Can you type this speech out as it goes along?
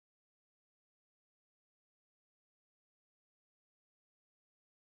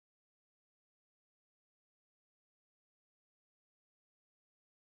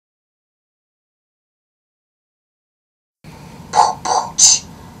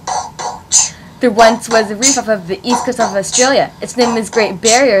There once was a reef off of the east coast of Australia. Its name is Great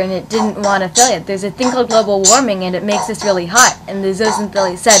Barrier, and it didn't want to fill it. There's a thing called global warming, and it makes us really hot. And the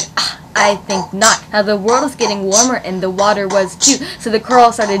zooxanthellae said, I think not. Now the world is getting warmer, and the water was too. So the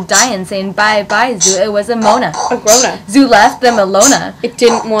coral started dying, saying, bye bye, zoo. It was a moana. A groana. Zoo left them alona. It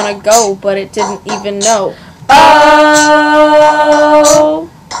didn't want to go, but it didn't even know. Oh!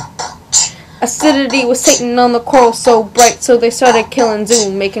 Acidity was hatin on the coral so bright, so they started killing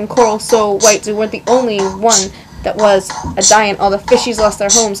zoo, making coral so white. Zoo weren't the only one that was a dyin. All the fishies lost their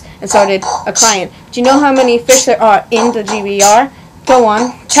homes and started a cryin. Do you know how many fish there are in the GBR? Go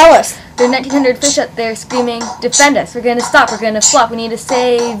on, tell us. There are 1,900 fish out there screaming, defend us, we're going to stop, we're going to flop, we need a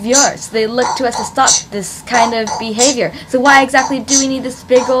savior. So they look to us to stop this kind of behavior. So why exactly do we need this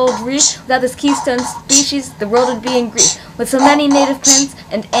big old reef? Without this keystone species, the world would be in grief. With so many native plants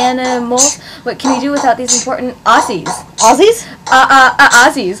and animals, what can we do without these important Aussies? Aussies?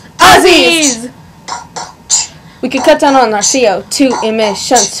 Aussies. Aussies! We could cut down on our CO2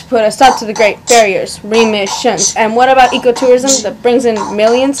 emissions to put a stop to the Great Barriers remissions. And what about ecotourism that brings in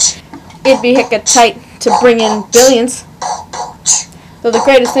millions? It'd be hicka tight to bring in billions. Though the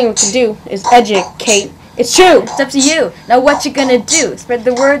greatest thing we can do is educate. It's true. It's up to you. Now what you gonna do? Spread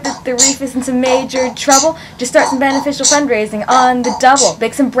the word that the reef is in some major trouble? Just start some beneficial fundraising on the double.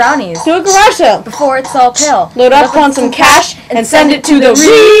 Bake some brownies. Do a garage sale. Before it's all pale. Load up on some cash and send it to the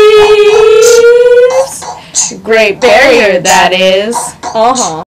reefs. Great Barrier, that is.